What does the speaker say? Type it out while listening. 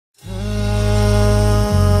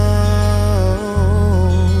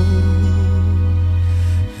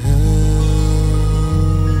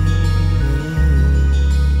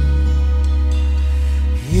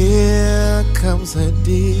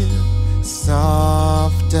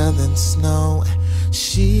falling snow.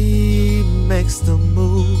 She makes the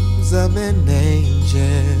moves of an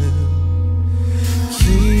angel,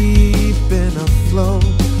 keeping afloat,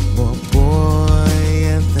 more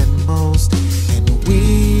buoyant than most. And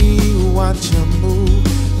we watch her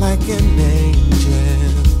move like an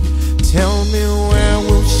angel. Tell me, where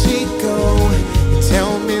will she go?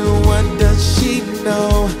 Tell me, what does she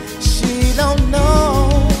know? She don't know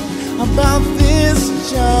about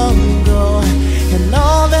this jungle and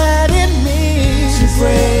all that it means to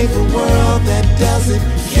brave a world that doesn't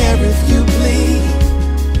care if you bleed,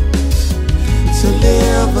 to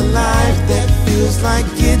live a life that feels like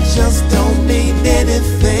it just don't mean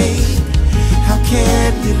anything. How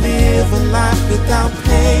can you live a life without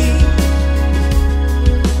pain?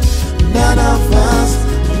 None of us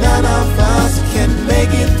can make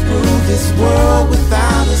it through this world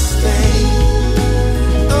without a stain.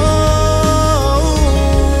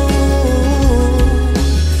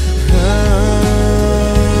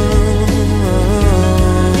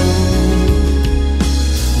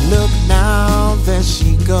 Look now, there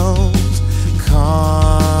she goes,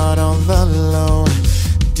 caught on the low,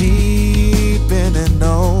 deep in an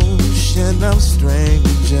ocean of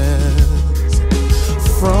strangers,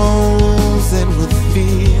 frozen with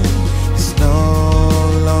fear. It's no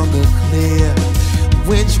longer clear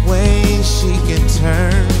which way she can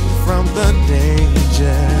turn from the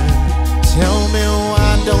danger. Tell me,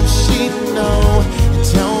 why don't she know?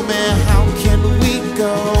 Tell me, how can we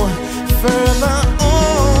go further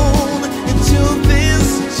on into this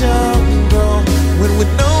jungle when we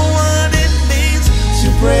know what it means to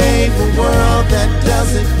brave a world that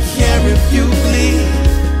doesn't care if you bleed,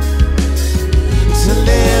 to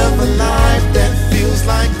live a life that feels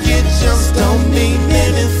like it just don't mean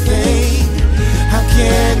anything. How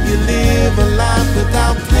can you live a life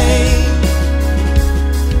without pain?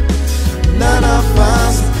 None of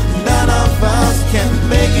us can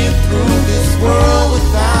make it through this world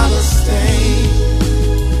without a stain.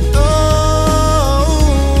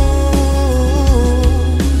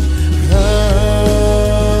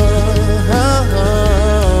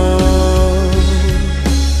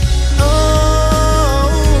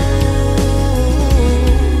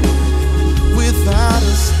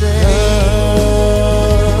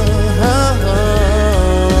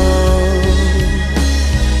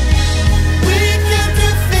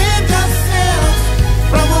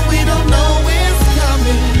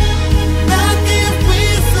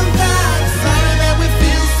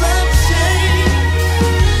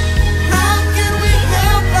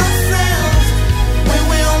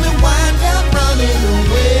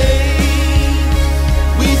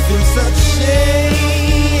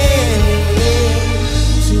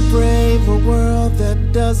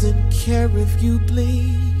 Doesn't care if you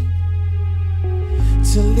bleed,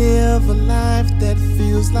 to live a life that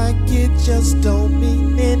feels like it just don't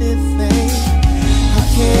mean anything. How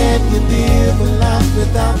can you live a life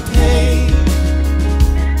without pain?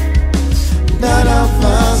 None of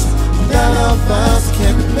us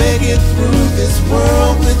can make it through this world